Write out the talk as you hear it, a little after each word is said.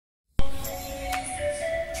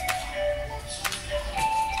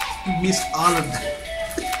You missed all of that.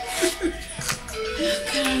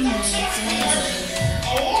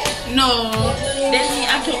 No. Then me,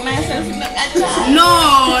 I took myself in the attack.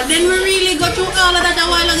 No. Then we really got through all of that a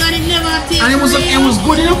while ago and it never takes. And it was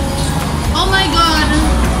good enough. Oh my God.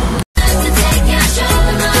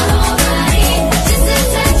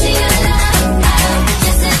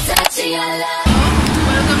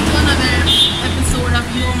 Welcome to another episode of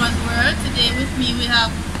Yoma's World. Today with me we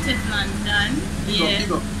have Teflon Dan. Big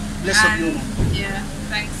up. Bless up, Yoma. Yeah,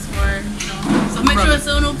 thanks for, so make sure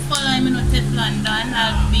so you follow him in Teflon Dan.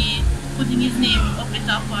 I'll be putting his name up the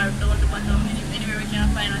top or down the bottom anywhere we can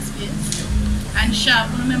find a space. And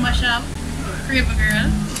Shop, remember Shop? Craven Girl.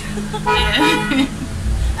 Yeah.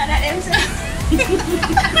 And that MC.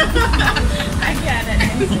 I can't that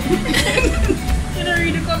MC. You don't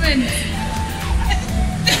read the comments.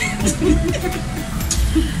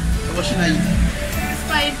 What should I eat?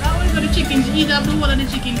 Spice. I always got the chicken. She eat up the whole of the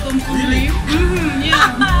chicken. Come from really?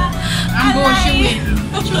 Yeah. I'm going to win.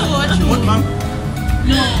 True. What, ma'am?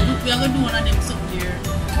 No, we are going to do one of them soup there.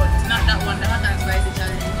 But not that one, the hot and spicy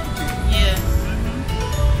challenge. Yeah.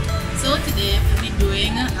 So today we'll be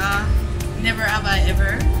doing Never Have I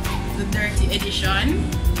Ever, the dirty edition.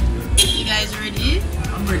 You guys ready?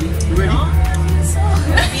 I'm ready. You ready? So,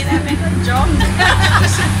 I mean, I make a joke.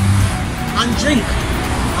 And drink.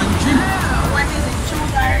 What is it?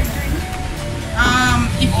 Sugar drink?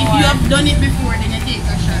 If you have done it before, then you take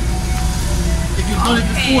a shot. If you've done it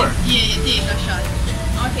before. Yeah, you take a shot.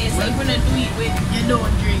 Okay, so you're gonna do it with. You don't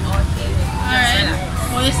drink. Okay. Alright.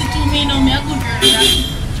 Well, you see to me now, me a good girl.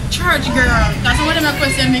 Church girl. Because some of them are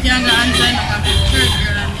question me can go answer and I'm a church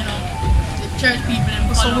girl and the church people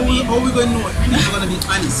and So follow me. how we going to know it? We're going to be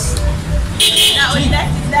honest.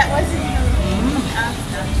 That was in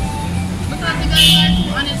after. Because the guys are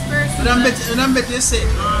too honest person. But I'm better you say,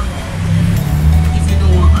 if you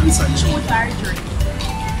don't want answer, you should. Sugar drink.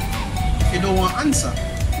 If you don't want answer,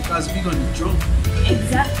 because we're going to be drunk.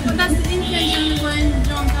 Exactly. But that's the intention, we're going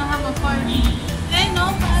drunk and have a party. Hey,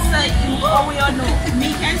 no. So you we all know.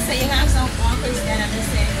 Me can say you have some one question and I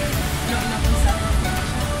say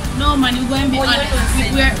No man, we're going to be honest.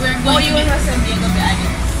 We're going you to be will say me going to be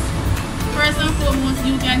honest. First and foremost,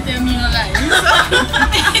 you can tell me no lies.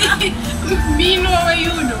 Me know what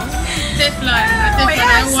you do. Teflon.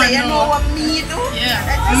 I want to know what me do. Yeah.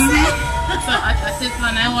 So at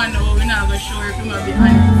Teflon, I want to know we're not going to show if he's going to be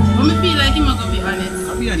honest. But I feel like he's going to be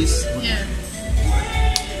honest. I'll be honest. Yeah.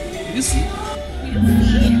 You see?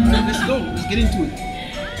 Let's go. Let's get into it.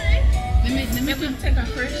 Let me take a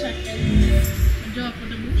first shot. Drop for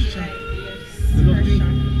the book.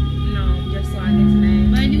 No, just one is nice.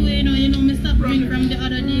 By the way, you know, I stopped drinking from the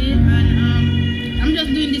other day and I'm just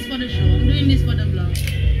doing this for the show. I'm doing this for the vlog.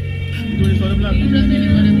 Doing it for the vlog? I'm just doing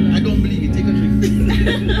it for the vlog. I don't believe you. Take a drink.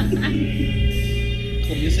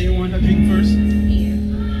 Come, you say you want a drink first? Yeah.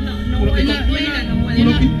 No, You're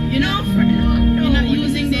not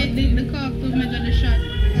using the cork to measure the shot.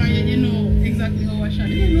 Or you know exactly how a shot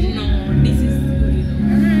is. No, this is good.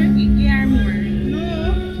 Alright. You are more. No.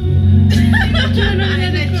 I'm trying to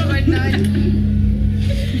get the cork.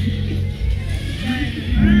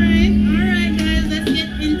 Alright guys, let's get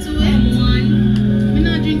into it. One. We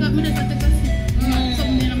not drink up, we just take a sip. No.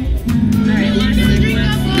 Something in Alright, I'm gonna drink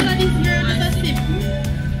up all of this girl, just a sip.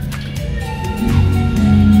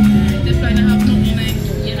 This line I have nothing like.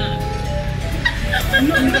 You know. I'm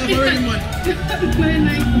not already, man.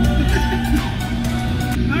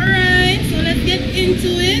 Alright, so let's get into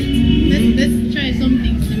it. Let's try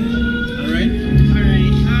something simple. Alright.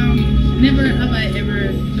 Never have I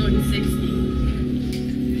ever done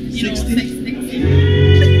sexting. You know, sexting.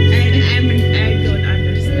 I don't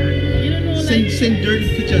understand. You don't know, like Send dirty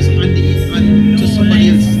pictures to somebody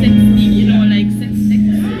else. Sexting, you know, like sex.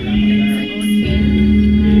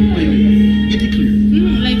 Wait. Get it clear.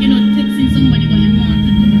 Like, you know, texting somebody what you want to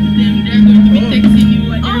do to them. They're going to be texting you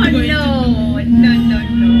what they're going to do.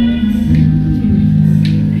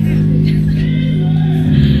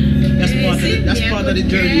 That's part of the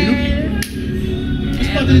journey, you know? That's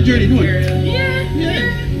part of the journey, no?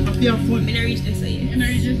 Yeah. Have to have fun. I'm gonna reach this yet. I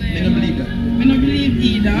don't believe that. I don't believe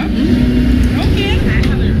either. Okay. I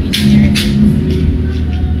haven't reached there.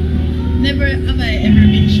 Never have I ever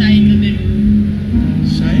been shy in the bedroom.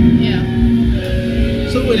 Shy? Yeah.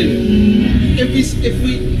 So wait a minute. If it's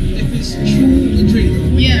true to drink.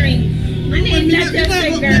 Yeah. That's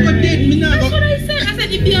what I said. I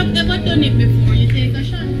said if you have ever done it before, you take a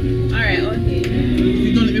shot. Alright, okay.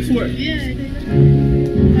 You've done it before? Yeah, I take a shot.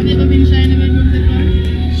 Have you ever been shy in the bedroom before?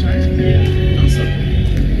 Shy? Yeah. Answer.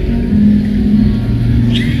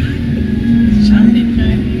 I've been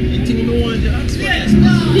shy. You think you don't want to ask for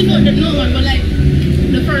You know,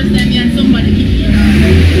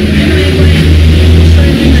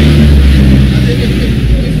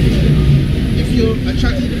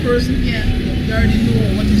 person? Yeah. You already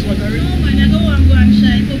know what is what already? No man, I don't want to go and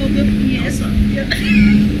shy. Go up your face.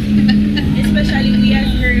 Especially we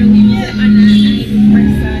as girls, we use an idle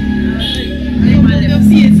person. Go up your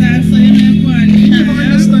face and so you know go and You never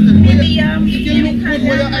understand that. Maybe You look good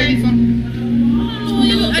where your eye from.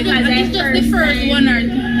 No, I don't. It's just the first time. one or two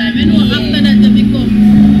times. You know, after that they become.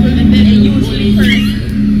 And then They you usually first.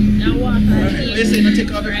 Now walk on They say you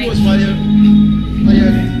take off the clothes while you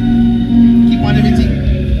keep on everything.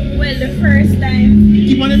 Well, the first time.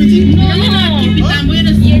 Keep on everything? No, you not keep it on, but You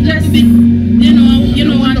just you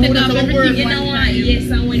know, want to take off everything. You know what? Yes,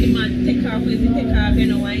 and when the man take off, when he take off, you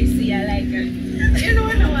know what? You see, I like it. You know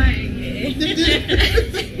what? Yeah.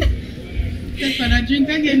 That's what I drink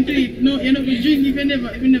again to it. No, you're not going to drink if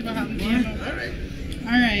you never have me.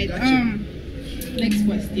 Alright, Gotcha. next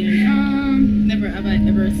question. Never have I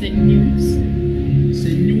ever sent news.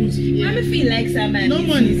 Say news. I feel like some man No,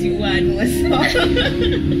 man. is you want what's up.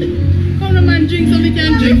 Come on, man, drink so we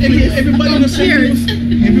can drink. Everybody Come, knows cheers.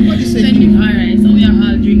 Everybody say Send news. it. Alright, so we are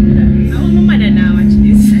all drinking that. I want my mother now watch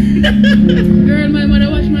this. Girl, my mother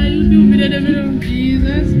watch my YouTube video, them, you know.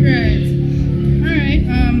 Jesus Christ. Alright,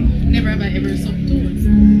 never have I ever sucked toes.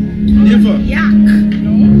 Never. Yuck.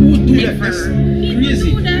 No. Who would do that? Never. That's People crazy.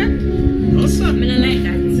 do that. No, sir. I don't like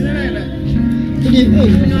that. You don't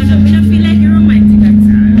like that? I don't feel like a romantic at all.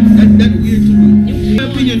 That weird to do. In my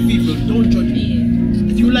opinion, people, don't judge me.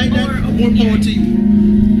 If you like that, more power to you.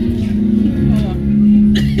 Oh.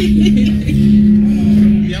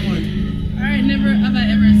 Yeah, man. Alright, never have I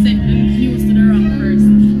ever sent news to the wrong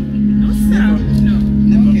person. No, sir. No.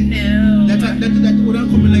 Never. No. That wouldn't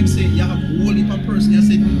come in like say you have a whole heap of person you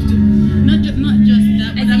said news to. Not just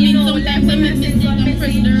that, but And I mean you know, sometimes I make mistake and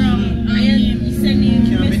press the wrong name. You send me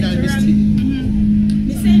Can't make that message mistake.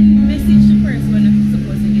 Me send message to person when I'm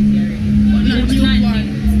supposed to get here already. But not It's you not one. me,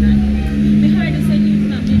 it's not me. Me heard they said you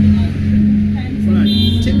not maybe now. Time to Hold on.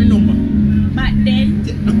 send Take my number. But then,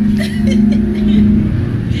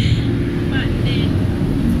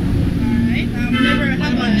 Alright, never have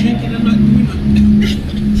I'm I. drinking, I'm not doing nothing.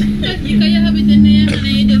 You can have it in there and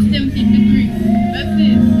then you just tempted to drink. That's it, you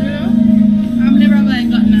know? Never have I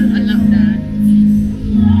gotten a lap dance.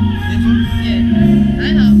 Never. Yeah, I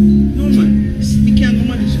have. No, man. You can't go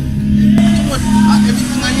manage it. So what?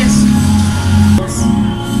 Everything I yes.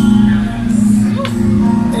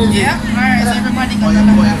 Yeah, alright, so everybody got a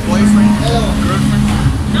Boy, lap dance. boyfriend, girlfriend.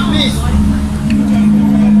 no.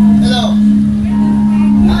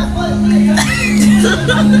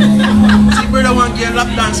 See, brother, want to get a lap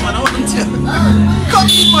dance, man. I want to. Come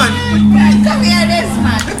here, man. Come here, this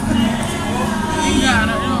man. Yeah, I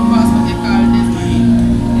don't know what they call this.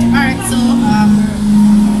 Alright, so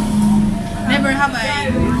never have I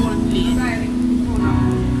role played.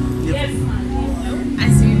 I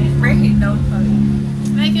see you break it down for me.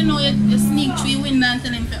 Like you know, you sneak through your window and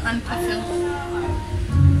tell him to uncuff you.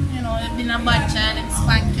 You know, you've been a bad child and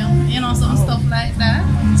spank you. You know, some stuff like that.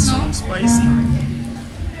 No? Sounds spicy.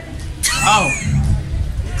 How?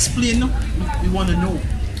 Explain, no? We want to know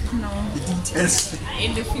No, the details.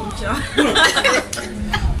 in the future.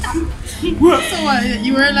 So what?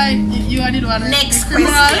 You were like, you did one Next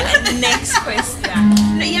criminal? question. Next question.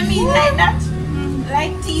 No, you mean like that?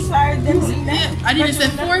 Like thief or them see that? Yeah, I didn't say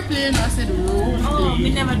foreplay, no, I said role Oh, play. we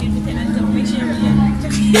never did pretend until we share it.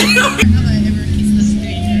 Have I ever kissed a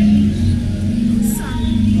stranger?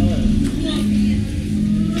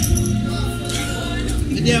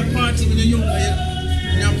 If they are party when you're younger,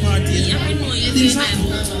 you're not party. Yeah, I know you Things do happen.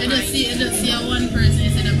 that. You just see a one person,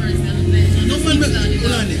 you see the person like, No man,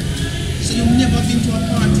 hold on there. So you've never been to a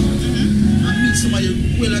party and meet somebody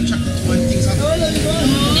well attracted to and things happen. we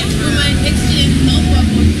might exchange number,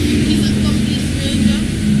 but he's a complete stranger.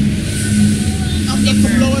 After a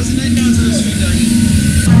couple hours in the dance on the street,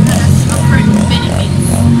 That's a friend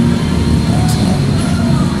benefits.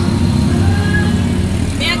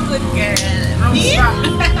 Me a good girl. Yeah.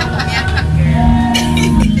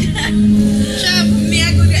 Chef, Me a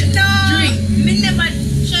good girl. No. Drink. Me never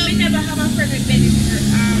have a friend with benefit.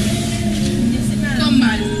 Come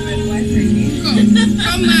on.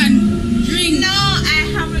 Come on. Drink. No, I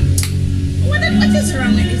haven't. What is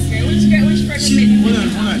wrong with this girl? Which friend with benefit? hold on.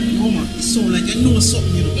 Woman, it sounds like you know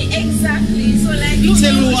something, you know. Exactly. So like. You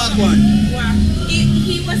tell me what one. Wow.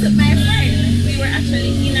 He wasn't my friend. We were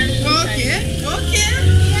actually in a Okay. Okay.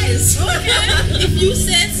 Yes. Okay. If you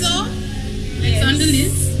say so, it's Yes. on the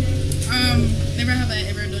list. Never have I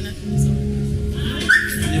ever done a threesome.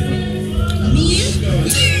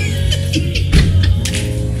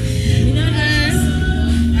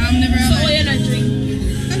 Never have So I. you're not drink.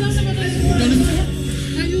 I've never done it. Done it before?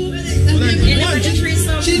 Have you? You never What? did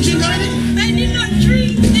threesome. She drink already? I did not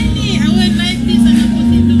drink.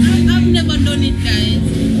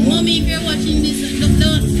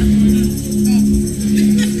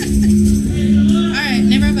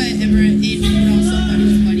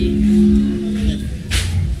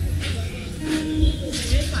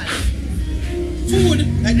 Food,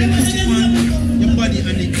 like they put it on your body and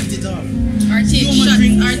they eat it off. Or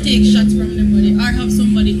take shots from the body. Or have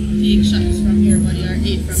somebody take shots from your body or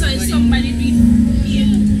eat from So your if body. somebody do it,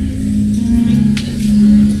 yeah.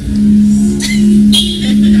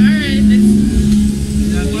 Alright, let's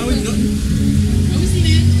Yeah, well, we don't. have we seen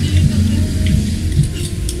it?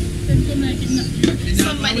 Them come like it now.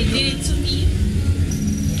 Somebody did it to me.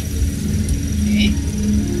 Okay.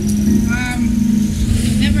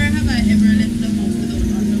 Never have I ever left the house without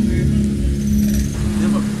underwear.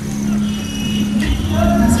 Never.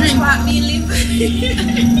 Drink. What me live?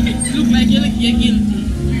 Look like you're guilty.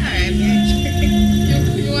 Alright, yeah.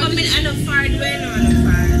 You I want mean, I know far, do I know I know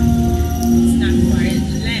far? It's not far.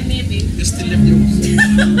 Like maybe. You still left the house.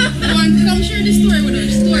 you want to come share the story with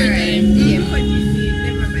us? Story time. Yeah, but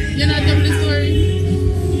never mind. You're not telling the story?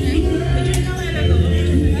 Okay. We drink a while ago.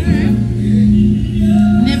 Alright.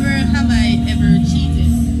 Never have I ever cheated.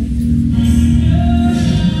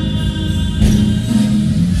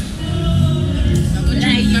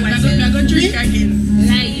 I'm going to drink again.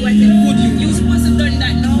 Like you are the Good use. you supposed to done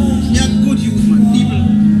that now. Yeah, good use, man. People.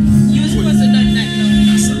 You supposed to done that now.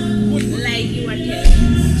 That's a good man. Like you are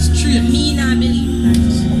telling. Straight. Me not believe that.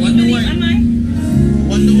 Wonder You why. believe, am I?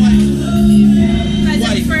 Wonder why. Because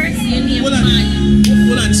Why? at first you name Hold on. man.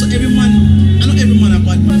 Hold on. So every man, I know every man a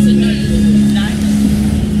bad man. Supposed to done that.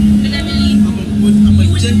 But I believe. I'm a You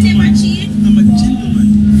wouldn't ever gentleman. cheat. I'm a gentleman.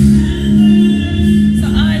 So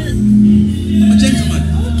all I'm a gentleman.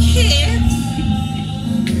 okay.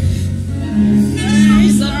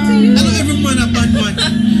 It's up to you. I know every man a bad man.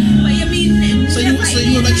 But you mean So you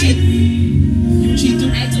ever cheat? You cheat too?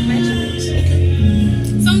 I took my chance.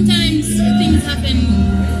 Sometimes things happen,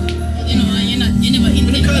 you know, and you never intend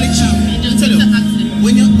When you call it it. cheat, It just tell it's you, an accident.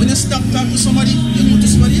 when you stop talking to somebody, you go to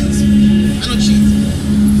somebody else. I don't cheat.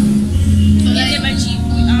 So You like, never cheat.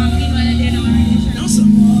 Meanwhile, I didn't know relationship. No, sir.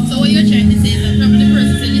 so what you're trying to say is that probably the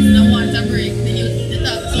person said, listen, I want a break. Then you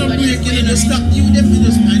talk to I don't somebody break, else. you know, just stop. You definitely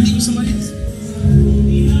just and leave somebody else.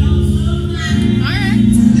 Alright.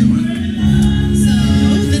 Yeah, man. So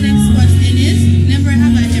the next question is, never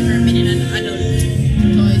have I ever been in an adult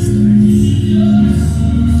toy store.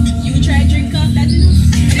 You try drink off that, you know?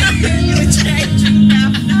 You try drink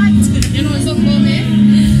off that. You know something about me?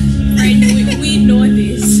 Right, we know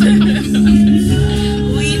this.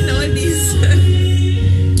 We know this.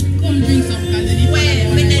 Come drink some because then you Wait, find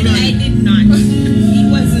out but then what I did not. It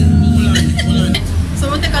wasn't Hold me. on, hold on. So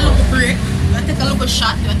we'll take a little break. We'll take a little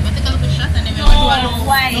shot. We'll take a little shot and then we'll do a little.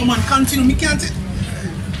 Why? No, man, continue. Me can't.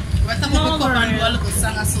 We'll take No, a cup and do a girl. little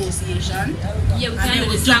song association. Yeah, we And then can do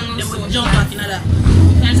we'll the jump, song then we'll also. jump back into that.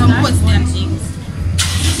 Can Some do that? question things.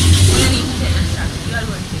 You don't need to take a shot. You are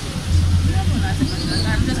going to take it. I'm gonna take a shot.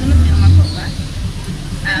 I'm just gonna fill my cup back.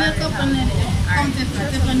 Fill your cup and let it come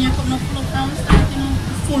take on your cup, no full of pounds, you know.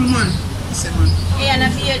 Full man. Say, man. Hey, and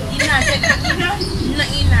if you not take it, you know? No,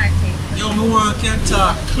 you not take it. Yo, me want can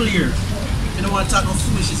talk clear. You don't want to talk no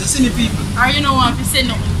foolishness. You see me people. Or you know what, if you say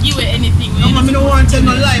nothing, give it anything. No, man, me don't want to tell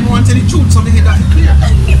no lie. I want to tell the truth so me get that clear.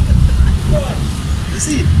 You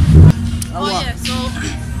see? Oh yeah, so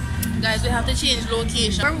guys, we have to change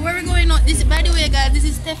location. Where we going on? This, by the way, guys, this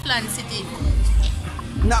is Teflon City.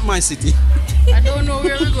 Not my city. I don't know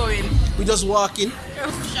where we're going. We just walking.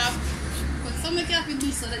 Shop. But some make you have to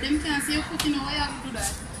do so that them can see you cooking. Why you have to do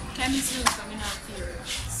that? Can you see coming out here?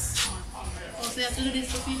 Oh, so you have to do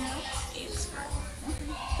this for people? Yes.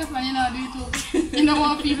 Teflon, you know how to do it too. You know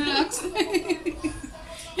what people relax.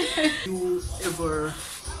 You ever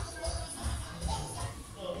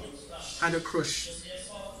had a crush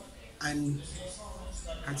and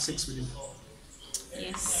had sex with him?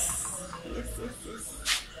 Yes.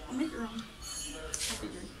 I'm not wrong.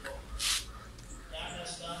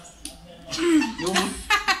 Yo, man.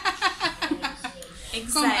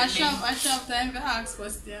 Come, I Excitement. shop time to ask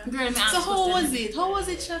question. Girl, me ask So how question. was it? How was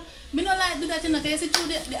it, Shop? Me not like do that, you know, because you see through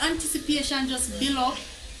the anticipation just build up.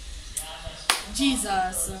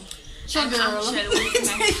 Jesus. Sure, I'm girl. actually with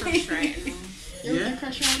my crush right now. You're with Yeah? your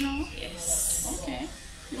crush right now? Yes. Okay.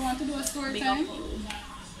 You want to do a story Big time? up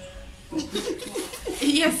you.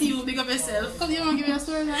 Yes, you big up yourself. Come, you want to give me a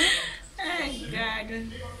story time? Oh God. Give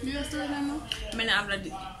me a story time now. Me not have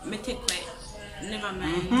that. Me take quite. Never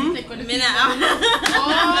mind. Take one. Me not have.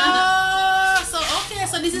 Oh, so okay,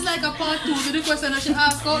 so this is like a part 2 to the question that she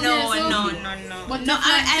asked out there. No, So. no. But No,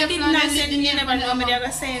 I did not say. anything. You never know what me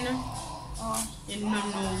gonna say. No. Oh. You don't know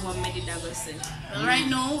what me did gonna say. Well, right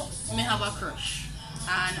now, me have a crush,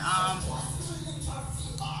 and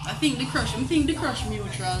I think the crush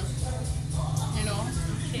mutual. You know,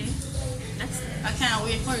 Okay. That's it. I can't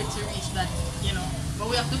wait for it to reach that. You know, But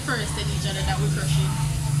we have to first tell each other that we're crushing.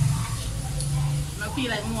 I feel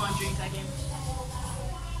like we want to drink again.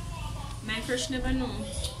 My crush never know.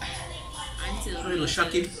 Until You know,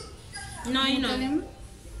 shocking. No, you know. Tell him?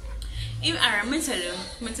 If I tell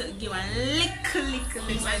you, give a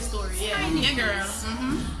little My story, yeah. Yeah, girl.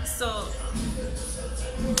 So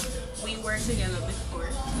we were together before.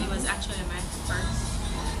 It was actually my first.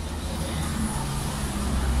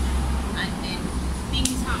 And then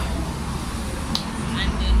things happen.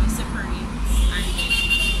 And then we separate. And then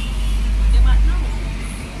get back now.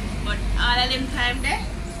 But all of them time there,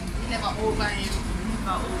 Never over him.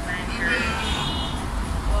 never over her.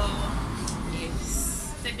 Oh,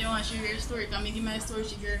 yes. Take them and share your story. Can me give my story,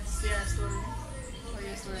 she share her story. Or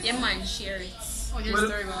your story. Yeah, man, share it. Oh, your Well,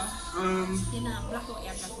 story, man. You know, black out,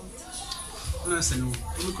 yeah, black out. I say no.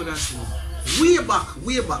 We could say no. Way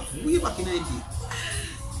back in 90.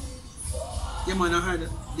 Yeah, man, I heard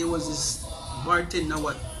there was this bartender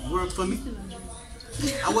what worked for me.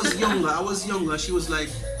 I was younger. She was like,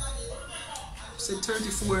 say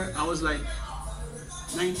 34. I was like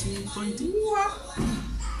 19, 20.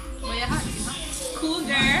 Well, you had Cool girl.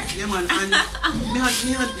 Yeah, man, and me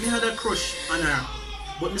had a crush on her,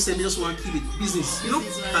 but me say me just want to keep it business, you know,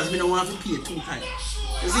 because me don't want to pay 2 times.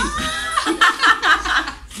 You see?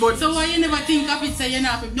 But So why you never think of it, say you're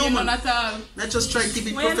not prepared No, man. at all? I just try to keep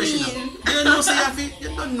it What you professional. mean? You know, say you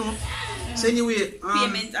don't know. So anyway,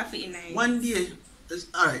 Payment of it night. one day,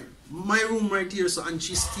 alright, my room right here, so and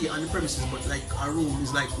she stay on the premises, but like her room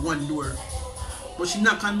is like one door. But she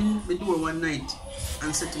knocked on my door one night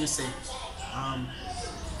and said to me, say,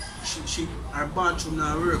 her bathroom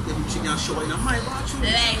now work, maybe she can shower in my bathroom.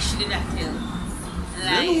 Like she did that tell. You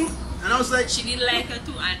Like know? And I was like, she did like her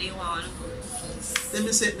too and they want to go. then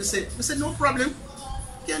me said, no problem,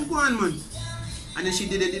 can go on, man. And then she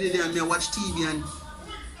did it, and me watch TV and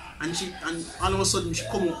all of a sudden she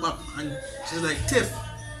come up back and she's like, Tiff.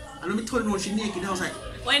 And when me told her she naked, I was like,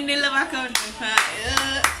 When the lover comes to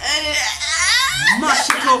mash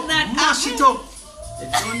it up, mash it up. You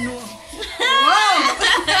don't know.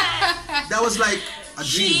 That was like a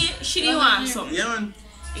dream. She didn't want something. Yeah, man.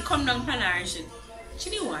 It come down to her and she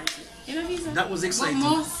didn't want it. You know visa? That was But exciting.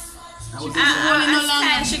 most, That was hold it no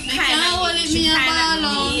longer. She They kind can't hold of it me a ball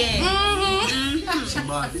out. yeah. She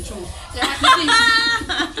bad, the truth.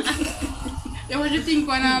 Yeah, what do you think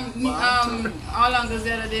when how long was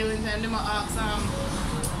the other day when they asked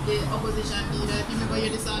the opposition leader if you remember you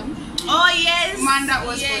the song? Oh yes. Man, that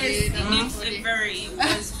was yes. funny. That was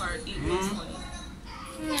It's funny. it was funny.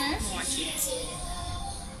 Yeah. Watch it.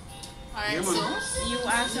 Alright, Yeah, so man. You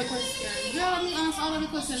ask a question. girl, me ask all of the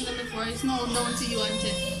questions before. It's now down to you and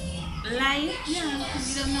Tiff. Like Yeah,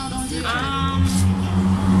 because you don't know down to you.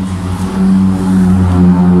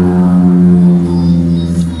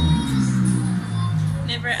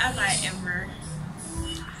 Never have I ever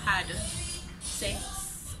had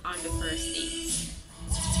sex on the first date.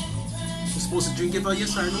 You're supposed to drink it for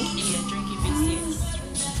yes or no? Yeah, drinking biscuits.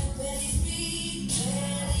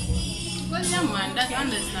 Well, yeah, man, that's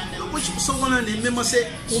understandable. Which someone and they never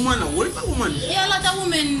say woman or what about woman? Yeah, a lot of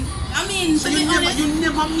women, I mean, So to be honest, you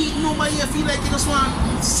never meet nobody you feel like you just want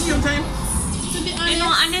same time? to be You know,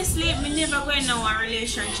 honest, honestly, we never go in a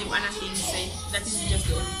relationship and I think say that is just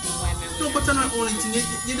the only thing why No, but that's not the only thing.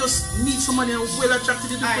 You just meet somebody and well attracted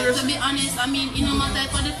to the alright, to person. be honest, I mean, it no matter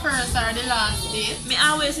for the first or the last date, me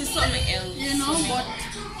always see something else. you know, but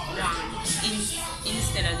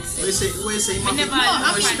Instead of the What you sex. say, We never you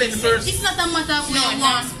have spend sex. first. it's not a matter of what No, you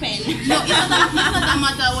not want. spend. No, it's not a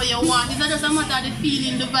matter of what you want. It's not just a matter of the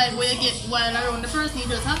feeling, the vibe where you get while around the person. It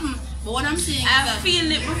just happen. But what I'm saying is I've that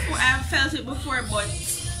felt it before. I've felt it before, but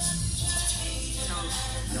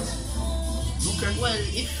no. Okay. well,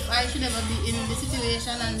 if I should ever be in the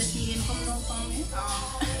situation and the feeling come down from me,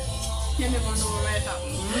 you never know what might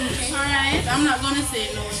happen. Okay. Alright, I'm not gonna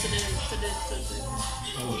say no to the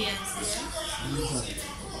yes.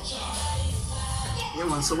 Yeah,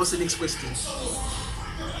 man. So what's the next question?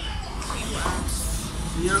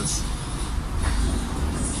 Yes.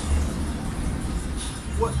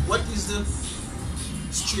 What is the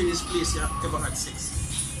strangest place you have ever had sex?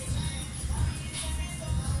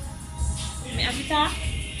 Me have to talk?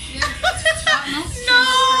 No. No.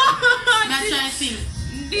 That's what I think.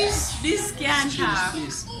 This can't talk.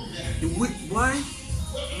 Strangest place. Why?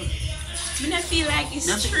 Me not feel like it's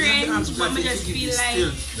You have to strange, ask but God me to just forgive you feel like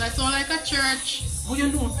still. That sound like a church. What you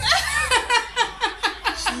know?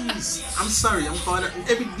 Jeez. I'm sorry. I'm father.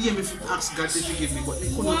 Every day I ask God to forgive me, but he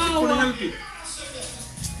couldn't help it.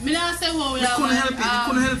 Me not say what we He have. couldn't help it. He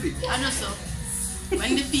couldn't help it. I know so.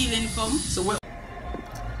 When the feeling come. So what?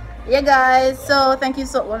 Yeah guys, so thank you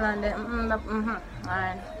so much.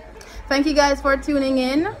 Alright. Thank you guys for tuning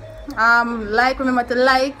in. Remember to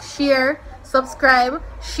like, share, subscribe,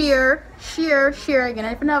 share again.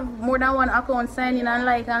 And if you have more than one account, sign in and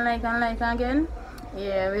like again.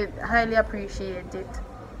 Yeah, we highly appreciate it.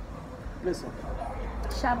 Listen.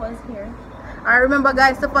 Shaba's here. Alright, remember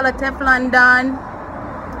guys to follow Teflon Don.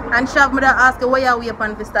 And Shav, me ask you why you wait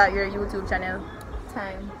upon to start your YouTube channel?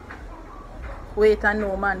 Time. Wait and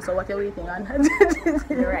no man, so what you waiting on?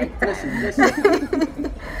 Right.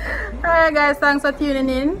 Listen. Alright guys, thanks for tuning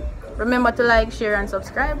in. Remember to like, share and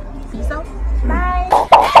subscribe. Peace out. Bye.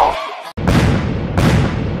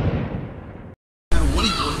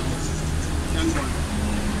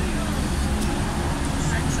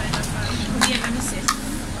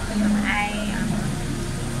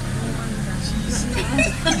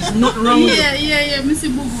 There's nothing wrong with it. Yeah, Missy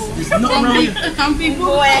Bubu. There's nothing wrong with it. Come people.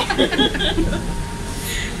 Alright,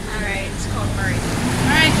 it's called Murray.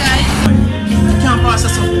 Alright guys. You can't pass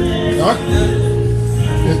us up. Huh?